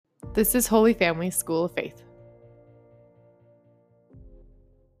This is Holy Family School of Faith.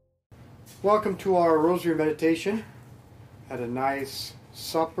 Welcome to our Rosary Meditation. Had a nice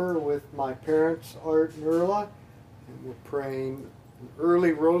supper with my parents, Art and Erla, and we're praying an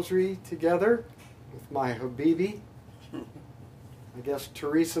early Rosary together with my Habibi. I guess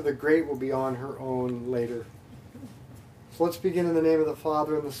Teresa the Great will be on her own later. So let's begin in the name of the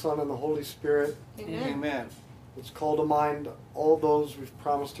Father, and the Son, and the Holy Spirit. Amen. Amen. Let's call to mind all those we've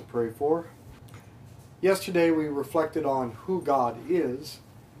promised to pray for. Yesterday we reflected on who God is.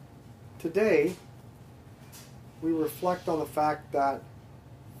 Today we reflect on the fact that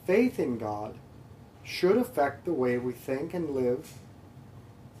faith in God should affect the way we think and live,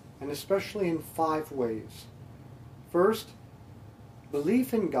 and especially in 5 ways. First,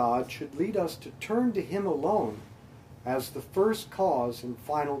 belief in God should lead us to turn to Him alone as the first cause and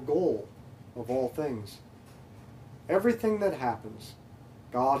final goal of all things. Everything that happens,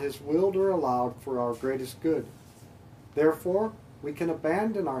 God has willed or allowed for our greatest good. Therefore, we can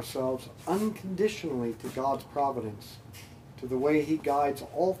abandon ourselves unconditionally to God's providence, to the way He guides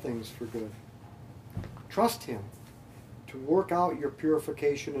all things for good. Trust Him to work out your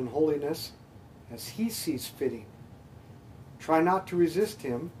purification and holiness as He sees fitting. Try not to resist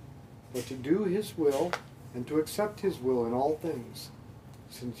Him, but to do His will and to accept His will in all things,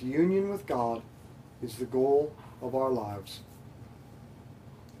 since union with God is the goal of our lives.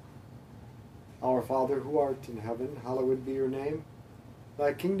 Our Father, who art in heaven, hallowed be your name.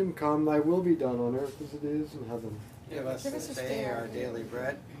 Thy kingdom come, thy will be done on earth as it is in heaven. Give us this day our daily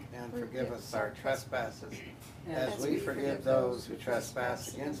bread, and forgive us our trespasses, as we forgive those who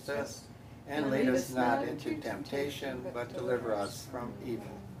trespass against us. And lead us not into temptation, but deliver us from evil.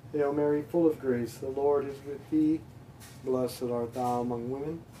 Hail Mary, full of grace, the Lord is with thee. Blessed art thou among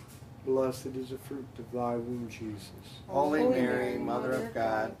women. Blessed is the fruit of thy womb, Jesus. Holy Mary, Mother of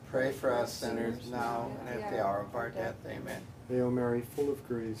God, pray for us sinners now and at the hour of our death. Amen. Hail Mary, full of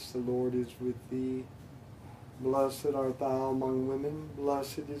grace, the Lord is with thee. Blessed art thou among women.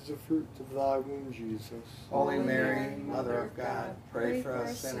 Blessed is the fruit of thy womb, Jesus. Holy Mary, Mother of God, pray for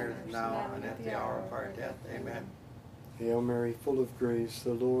us sinners now and at the hour of our death. Amen. Hail Mary, full of grace,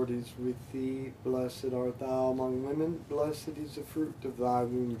 the Lord is with thee. Blessed art thou among women. Blessed is the fruit of thy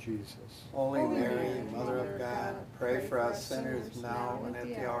womb, Jesus. Holy Mary, Mother of God, pray for us sinners now and at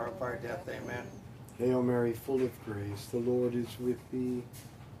the hour of our death. Amen. Hail Mary, full of grace, the Lord is with thee.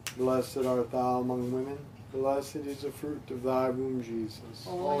 Blessed art thou among women. Blessed is the fruit of thy womb, Jesus.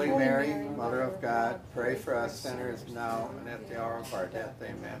 Holy Mary, Mother of God, pray for us sinners now and at the hour of our death.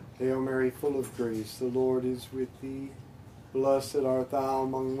 Amen. Hail Mary, full of grace, the Lord is with thee. Blessed art thou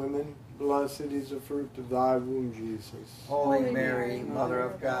among women. Blessed is the fruit of thy womb, Jesus. Holy Mary, Mother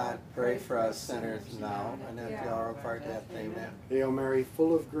of God, pray for us sinners now and at the hour of our death. Amen. Hail Mary,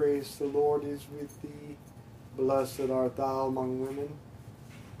 full of grace, the Lord is with thee. Blessed art thou among women.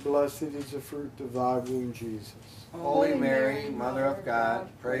 Blessed is the fruit of thy womb, Jesus. Holy Mary, Mother of God,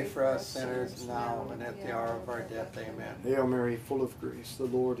 pray for us sinners now and at the hour of our death. Amen. Hail Mary, full of grace, the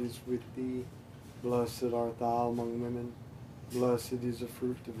Lord is with thee. Blessed art thou among women. Blessed is the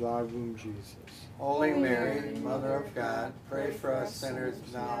fruit of thy womb, Jesus. Holy Mary, Mother of God, pray for us sinners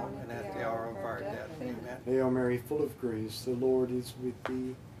now and at the hour of our death. Amen. Hail Mary, full of grace, the Lord is with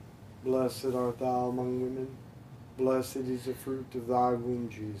thee. Blessed art thou among women. Blessed is the fruit of thy womb,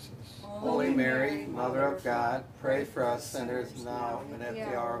 Jesus. Holy Mary, Mother of God, pray for us sinners now and at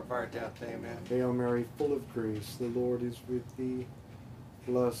the hour of our death. Amen. Hail Mary, full of grace, the Lord is with thee.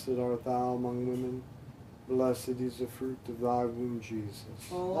 Blessed art thou among women. Blessed is the fruit of thy womb, Jesus.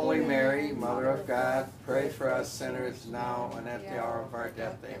 Holy Mary, Mother of God, pray for us sinners now and at the hour of our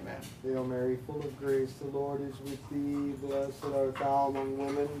death. Amen. Hail Mary, full of grace, the Lord is with thee. Blessed art thou among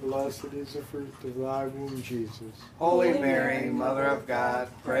women. Blessed is the fruit of thy womb, Jesus. Holy Mary, Mother of God,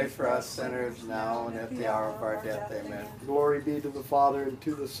 pray for us sinners now and at the hour of our death. Amen. Glory be to the Father, and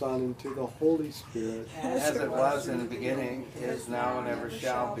to the Son, and to the Holy Spirit. As it was in the beginning, is now, and ever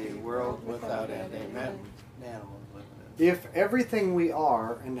shall be, world without end. Amen. If everything we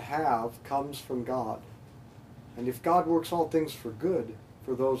are and have comes from God, and if God works all things for good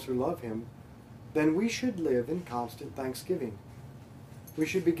for those who love Him, then we should live in constant thanksgiving. We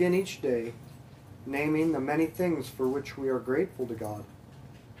should begin each day naming the many things for which we are grateful to God.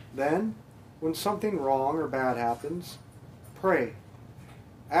 Then, when something wrong or bad happens, pray.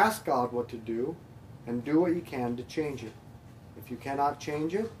 Ask God what to do, and do what you can to change it. If you cannot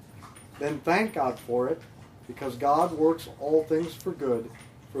change it, then thank God for it, because God works all things for good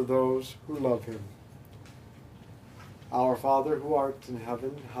for those who love Him. Our Father, who art in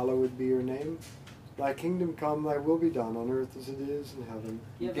heaven, hallowed be your name. Thy kingdom come, thy will be done, on earth as it is in heaven.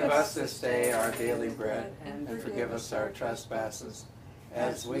 Give us this day our daily bread, and forgive us our trespasses,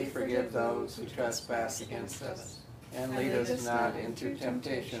 as we forgive those who trespass against us. And lead us not into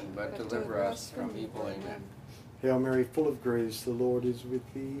temptation, but deliver us from evil. Amen. Hail Mary, full of grace, the Lord is with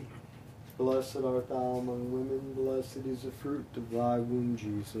thee. Blessed art thou among women, blessed is the fruit of thy womb,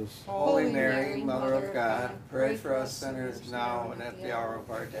 Jesus. Holy Mary, Mother of God, pray for us sinners now and at the hour of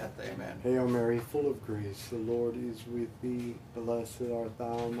our death. Amen. Hail Mary, full of grace, the Lord is with thee. Blessed art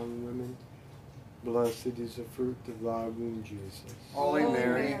thou among women, blessed is the fruit of thy womb, Jesus. Holy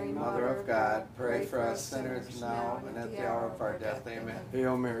Mary, Mother of God, pray for us sinners now and at the hour of our death. Amen.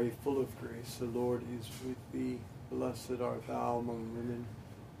 Hail Mary, full of grace, the Lord is with thee. Blessed art thou among women,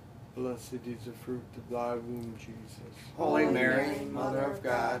 blessed is the fruit of thy womb, Jesus. Holy Mary, Mother of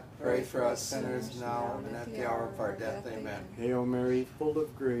God, pray for us sinners now and at the hour of our death. Amen. Hail Mary, full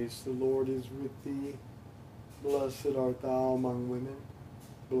of grace, the Lord is with thee. Blessed art thou among women,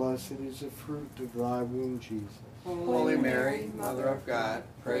 blessed is the fruit of thy womb, Jesus. Holy Mary, Mother of God,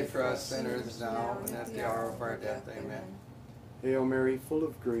 pray for us sinners now and at the hour of our death. Amen. Hail Mary, full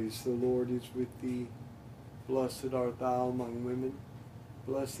of grace, the Lord is with thee. Blessed art thou among women,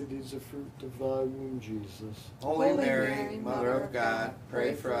 blessed is the fruit of thy womb, Jesus. Holy Mary, Mother of God,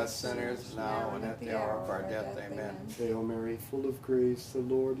 pray for us sinners now and at the hour of our death. Amen. Hail Mary, full of grace, the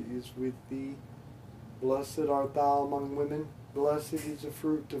Lord is with thee. Blessed art thou among women, blessed is the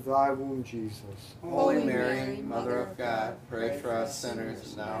fruit of thy womb, Jesus. Holy Mary, Mother of God, pray for us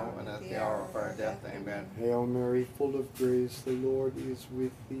sinners now and at the hour of our death. Amen. Hail Mary, full of grace, the Lord is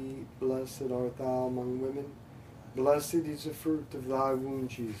with thee. Blessed art thou among women, blessed is the fruit of thy womb,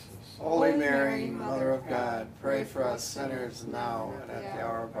 Jesus. Holy Mary, Mother of God, pray for us sinners now and at the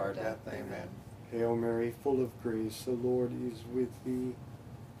hour of our death. Amen. Hail Mary, full of grace, the Lord is with thee.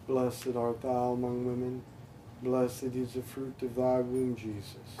 Blessed art thou among women, blessed is the fruit of thy womb,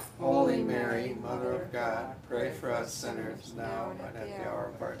 Jesus. Holy Mary, Mother of God, pray for us sinners now and at the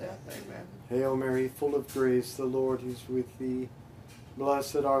hour of our death. Amen. Hail Mary, full of grace, the Lord is with thee.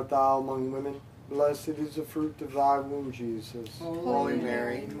 Blessed art thou among women, blessed is the fruit of thy womb, Jesus. Holy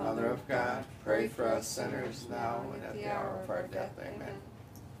Mary, Mother of God, pray for us sinners now and at the hour of our death. Amen.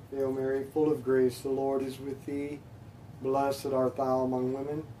 Hail Mary, full of grace, the Lord is with thee. Blessed art thou among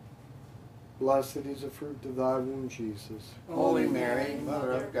women, blessed is the fruit of thy womb, Jesus. Holy Mary,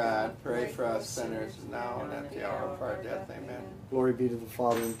 Mother of God, pray for us sinners now and at the hour of our death. Amen. Glory be to the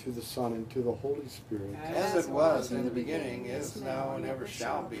Father, and to the Son, and to the Holy Spirit. As it was in the beginning, is now, and ever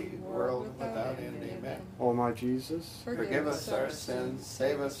shall be, world without end. Amen. O my Jesus, Forgive us our sins,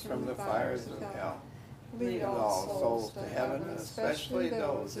 save us from the fires of hell. Lead all souls to heaven, especially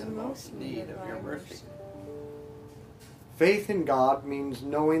those in most need of your mercy. faith in God means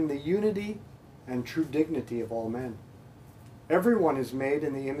knowing the unity and true dignity of all men. Everyone is made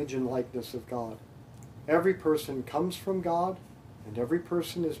in the image and likeness of God. Every person comes from God, and every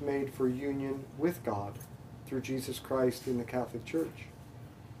person is made for union with God through Jesus Christ in the Catholic Church.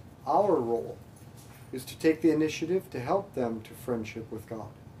 Our role is to take the initiative to help them to friendship with God.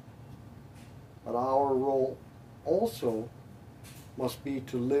 But our role also must be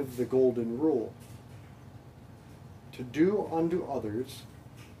to live the golden rule, to do unto others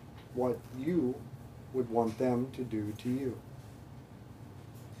what you would want them to do to you.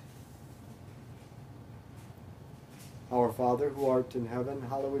 Our Father, who art in heaven,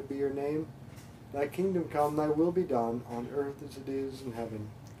 hallowed be your name. Thy kingdom come, thy will be done, on earth as it is in heaven.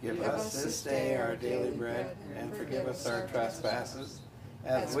 Give us this day our daily bread, and forgive us our trespasses,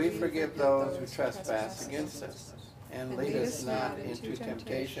 as we forgive those who trespass against us. And lead us not into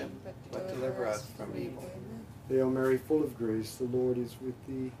temptation, but deliver us from evil. Hail Mary, full of grace, the Lord is with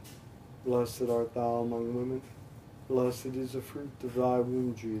thee. Blessed art thou among women. Blessed is the fruit of thy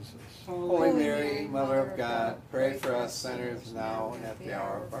womb, Jesus. Holy Mary, Mother of God, pray for us sinners now and at the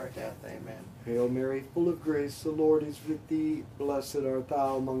hour of our death. Amen. Hail Mary, full of grace, the Lord is with thee. Blessed art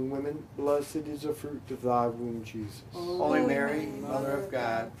thou among women. Blessed is the fruit of thy womb, Jesus. Holy Mary, Mother of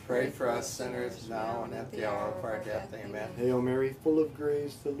God, pray for us sinners now and at the hour of our death. Amen. Hail Mary, full of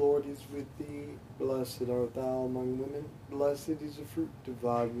grace, the Lord is with thee. Blessed art thou among women. Blessed is the fruit of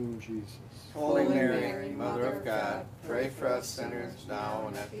thy womb, Jesus. Holy Mary, Mother of God, pray for us sinners now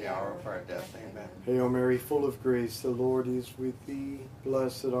and at the hour of our death. Amen. Hail Mary, full of grace, the Lord is with thee.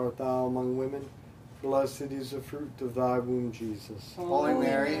 Blessed art thou among women. Blessed is the fruit of thy womb, Jesus. Holy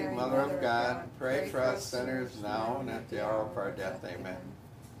Mary, Mother of God, pray for us sinners now and at the hour of our death. Amen.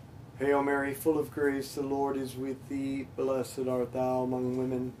 Hail Mary, full of grace, the Lord is with thee. Blessed art thou among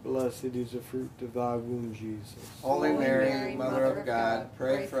women. Blessed is the fruit of thy womb, Jesus. Holy Mary, Mother of God,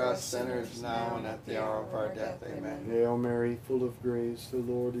 pray for us sinners now and at the hour of our death. Amen. Hail Mary, full of grace, the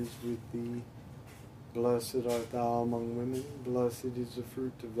Lord is with thee. Blessed art thou among women. Blessed is the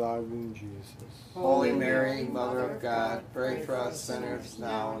fruit of thy womb, Jesus. Holy Mary, Mother of God, pray for us sinners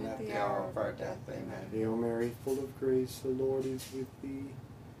now and at the hour of our death. Amen. Hail Mary, full of grace, the Lord is with thee.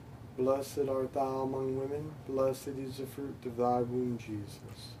 Blessed art thou among women. Blessed is the fruit of thy womb,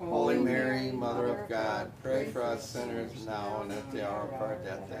 Jesus. Holy Mary, Mother of God, pray for us sinners now and at the hour of our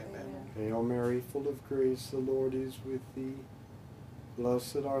death. Amen. Hail Mary, full of grace, the Lord is with thee.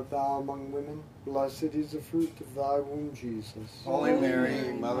 Blessed art thou among women. Blessed is the fruit of thy womb, Jesus. Holy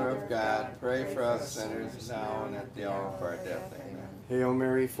Mary, Mother of God, pray for us sinners now and at the hour of our death. Amen. Hail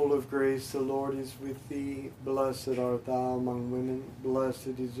Mary, full of grace, the Lord is with thee. Blessed art thou among women.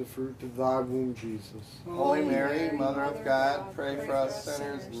 Blessed is the fruit of thy womb, Jesus. Holy Mary, Mother of God, pray for us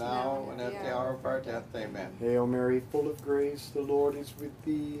sinners now and at the hour of our death. Amen. Hail Mary, full of grace, the Lord is with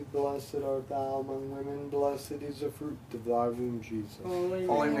thee. Blessed art thou among women. Blessed is the fruit of thy womb, Jesus.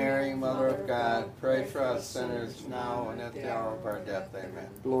 Holy Mary, Mother of God, pray for us sinners now and at the hour of our death. Amen.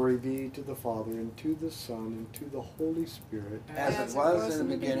 Glory be to the Father, and to the Son, and to the Holy Spirit. As it was in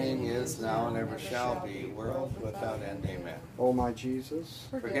the beginning, is now, and ever shall be, world without end. Amen. O my Jesus,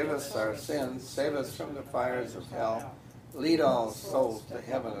 Forgive us our sins, save us from the fires of hell, lead all souls to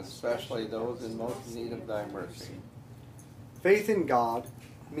heaven, especially those in most need of thy mercy. faith in God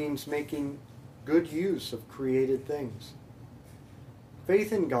means making good use of created things.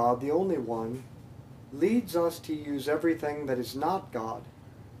 Faith in God, the only one, leads us to use everything that is not God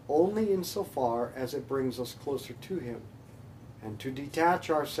only insofar as it brings us closer to Him, and to detach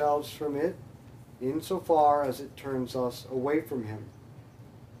ourselves from it insofar as it turns us away from Him.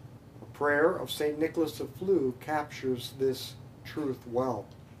 A prayer of St. Nicholas of Flue captures this truth well.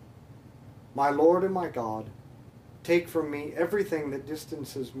 My Lord and my God, take from me everything that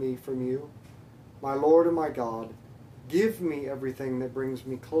distances me from you. My Lord and my God, give me everything that brings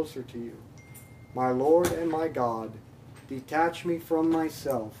me closer to you. My Lord and my God, detach me from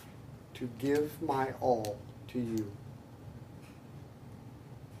myself to give my all to you.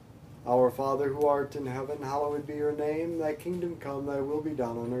 Our Father who art in heaven, hallowed be your name. Thy kingdom come, thy will be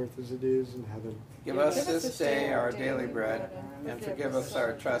done on earth as it is in heaven. Give us this day our daily bread, and forgive us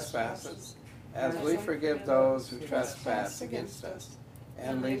our trespasses, as we forgive those who trespass against us.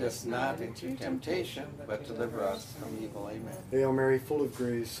 And lead us not into temptation, but deliver us from evil. Amen. Hail Mary, full of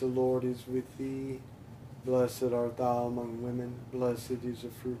grace, the Lord is with thee. Blessed art thou among women. Blessed is the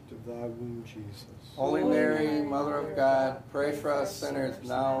fruit of thy womb, Jesus. Holy Mary, Mother of God, pray for us sinners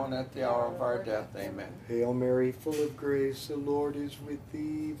now and at the hour of our death. Amen. Hail Mary, full of grace, the Lord is with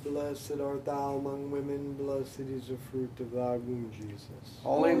thee. Blessed art thou among women. Blessed is the fruit of thy womb, Jesus.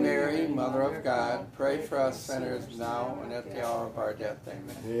 Holy Mary, Mother of God, pray for us sinners now and at the hour of our death.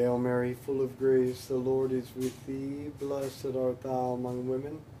 Amen. Hail Mary, full of grace, the Lord is with thee. Blessed art thou among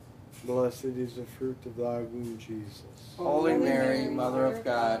women. Blessed is the fruit of thy womb, Jesus. Holy Mary, Mother of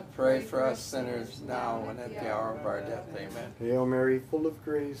God, pray for us sinners now and at the hour of our death. Amen. Hail Mary, full of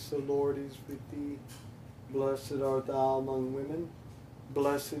grace, the Lord is with thee. Blessed art thou among women.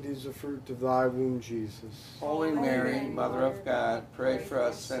 Blessed is the fruit of thy womb, Jesus. Holy Mary, Mother of God, pray for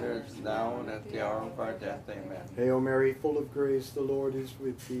us sinners now and at the hour of our death. Amen. Hail Mary, full of grace, the Lord is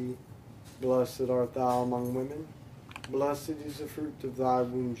with thee. Blessed art thou among women. Blessed is the fruit of thy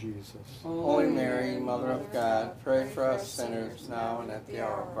womb, Jesus. Holy Mary, Mother of God, pray for us sinners now and at the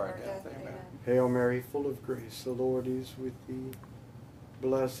hour of our death. Amen. Hail Mary, full of grace, the Lord is with thee.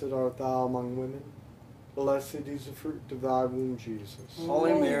 Blessed art thou among women. Blessed is the fruit of thy womb, Jesus.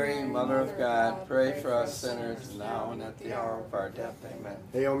 Holy Mary, Mother of God, pray for us sinners now and at the hour of our death. Amen.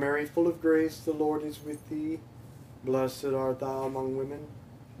 Hail Mary, full of grace, the Lord is with thee. Blessed art thou among women.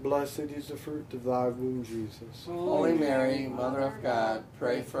 Blessed is the fruit of thy womb, Jesus. Holy Mary, Mother of God,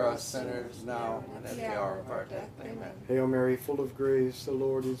 pray for us sinners now and at the hour of our death. Amen. Hail Mary, full of grace, the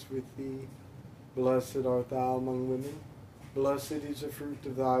Lord is with thee. Blessed art thou among women. Blessed is the fruit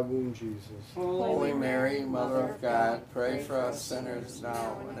of thy womb, Jesus. Holy Mary, Mother of God, pray for us sinners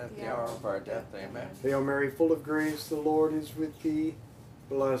now and at the hour of our death. Amen. Hail Mary, full of grace, the Lord is with thee.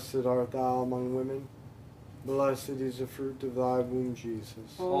 Blessed art thou among women. Blessed is the fruit of thy womb, Jesus.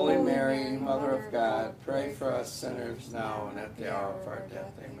 Holy Mary, Mother of God, pray for us sinners now and at the hour of our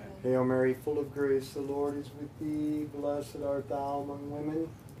death. Amen. Hail Mary, full of grace, the Lord is with thee. Blessed art thou among women.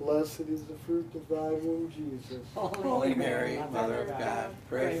 Blessed is the fruit of thy womb, Jesus. Holy Mary, Mother of God,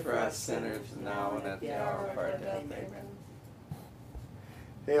 pray for us sinners now and at the hour of our death. Amen.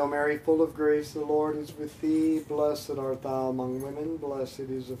 Hail Mary, full of grace, the Lord is with thee. Blessed art thou among women. Blessed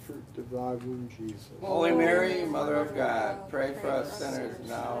is the fruit of thy womb, Jesus. Holy Mary, Mother of God, pray for us sinners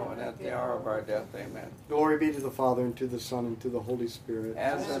now and at the hour of our death. Amen. Glory be to the Father, and to the Son, and to the Holy Spirit.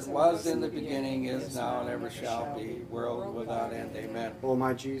 As it was in the beginning, is now, and ever shall be, world without end. Amen. O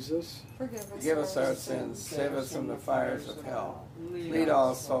my Jesus, Forgive us our sins, save us from the fires of hell. Lead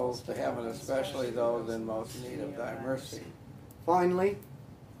all souls to heaven, especially those in most need of thy mercy. finally,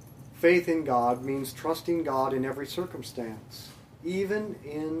 faith in God means trusting God in every circumstance, even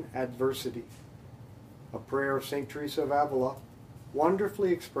in adversity. A prayer of St. Teresa of Avila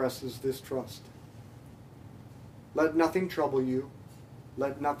wonderfully expresses this trust. Let nothing trouble you.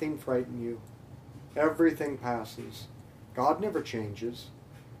 Let nothing frighten you. Everything passes. God never changes.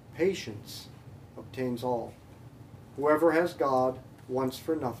 Patience obtains all. Whoever has God wants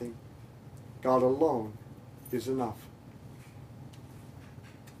for nothing. God alone is enough.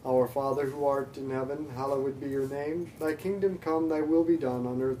 Our Father who art in heaven, hallowed be your name. Thy kingdom come, thy will be done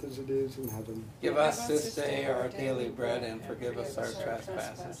on earth as it is in heaven. Give us this day our daily bread, and forgive us our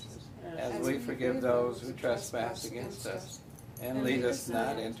trespasses, as we forgive those who trespass against us. And lead us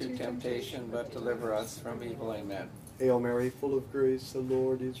not into temptation, but deliver us from evil. Amen. Hail Mary, full of grace, the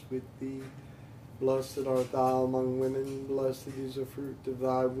Lord is with thee. Blessed art thou among women, blessed is the fruit of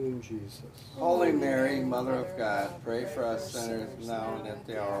thy womb, Jesus. Holy Mary, Mother of God, pray for us sinners now and at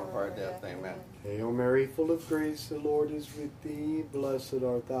the hour of our death. Amen. Hail Mary, full of grace, the Lord is with thee. Blessed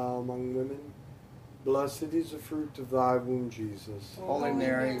art thou among women, blessed is the fruit of thy womb, Jesus. Holy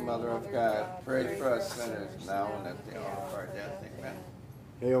Mary, Mother of God, pray for us sinners now and at the hour of our death. Amen.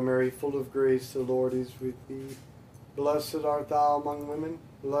 Hail Mary, full of grace, the Lord is with thee. Blessed art thou among women,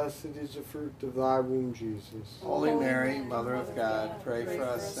 blessed is the fruit of thy womb, Jesus. Holy Mary, Mother of God, pray for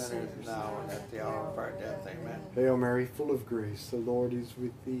us sinners now and at the hour of our death. Amen. Hail Mary, full of grace, the Lord is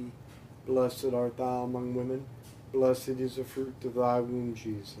with thee. Blessed art thou among women, blessed is the fruit of thy womb,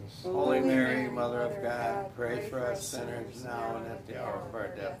 Jesus. Holy Mary, Mother of God, pray for us sinners now and at the hour of our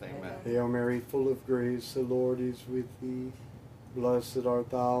death. Amen. Hail Mary, full of grace, the Lord is with thee. Blessed art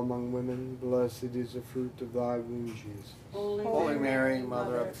thou among women, blessed is the fruit of thy womb, Jesus. Holy Mary,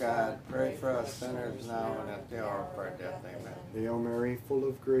 Mother of God, pray for us sinners now and at the hour of our death. Amen. Hail Mary, full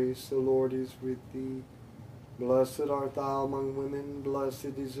of grace, the Lord is with thee. Blessed art thou among women,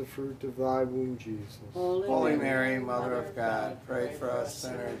 blessed is the fruit of thy womb, Jesus. Holy Mary, Mother of God, pray for us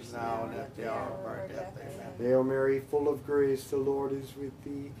sinners now and at the hour of our death. Amen. Hail Mary, full of grace, the Lord is with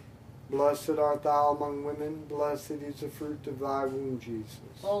thee. Blessed art thou among women, blessed is the fruit of thy womb, Jesus.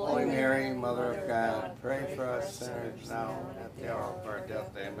 Holy Mary, Mother of God, pray for us sinners now and at the hour of our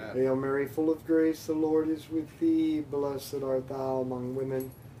death. Amen. Hail Mary, full of grace, the Lord is with thee. Blessed art thou among women,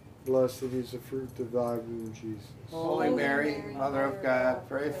 blessed is the fruit of thy womb, Jesus. Holy Mary, Mother of God,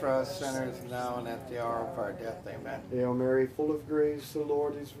 pray for us sinners now and at the hour of our death. Amen. Hail Mary, full of grace, the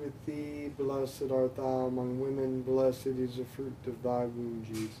Lord is with thee. Blessed art thou among women, blessed is the fruit of thy womb,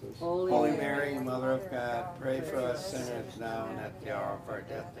 Jesus. Holy Mary, Mother of God, pray for us sinners now and at the hour of our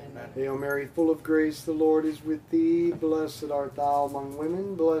death. Amen. Hail Mary, full of grace, the Lord is with thee. Blessed art thou among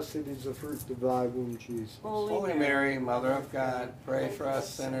women, blessed is the fruit of thy womb, Jesus. Holy Mary, Mother of God, pray for us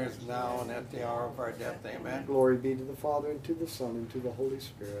sinners now and at the hour of our death. Amen. Glory be to the Father, and to the Son, and to the Holy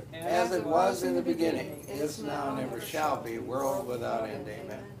Spirit. As it was in the beginning, is now, and ever shall be, world without end.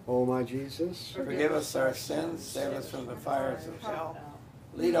 Amen. O my Jesus, Forgive us our sins, save us from the fires of hell.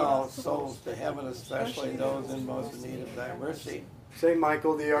 Lead all souls to heaven, especially those in most need of thy mercy. Saint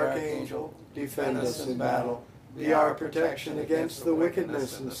Michael the Archangel, defend us in battle. Be our protection against the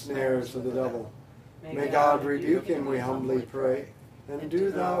wickedness and snares of the devil. May God rebuke him, we humbly pray. And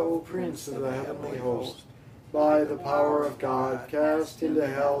do thou, O Prince of the heavenly host, by the power of God, cast into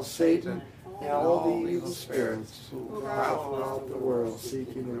hell Satan and all the evil spirits who prowl throughout the world,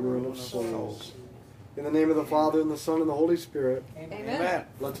 seeking the ruin of souls. In the name of the Father, and the Son, and the Holy Spirit. Amen.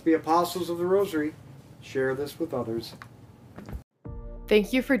 Let's be apostles of the Rosary. Share this with others.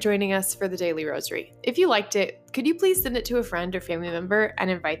 Thank you for joining us for the Daily Rosary. If you liked it, could you please send it to a friend or family member and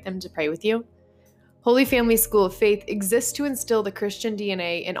invite them to pray with you? Holy Family School of Faith exists to instill the Christian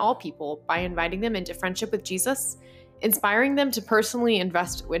DNA in all people by inviting them into friendship with Jesus, inspiring them to personally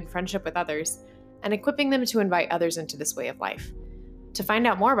invest in friendship with others, and equipping them to invite others into this way of life. To find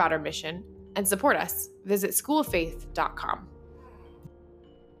out more about our mission and support us, visit schooloffaith.com.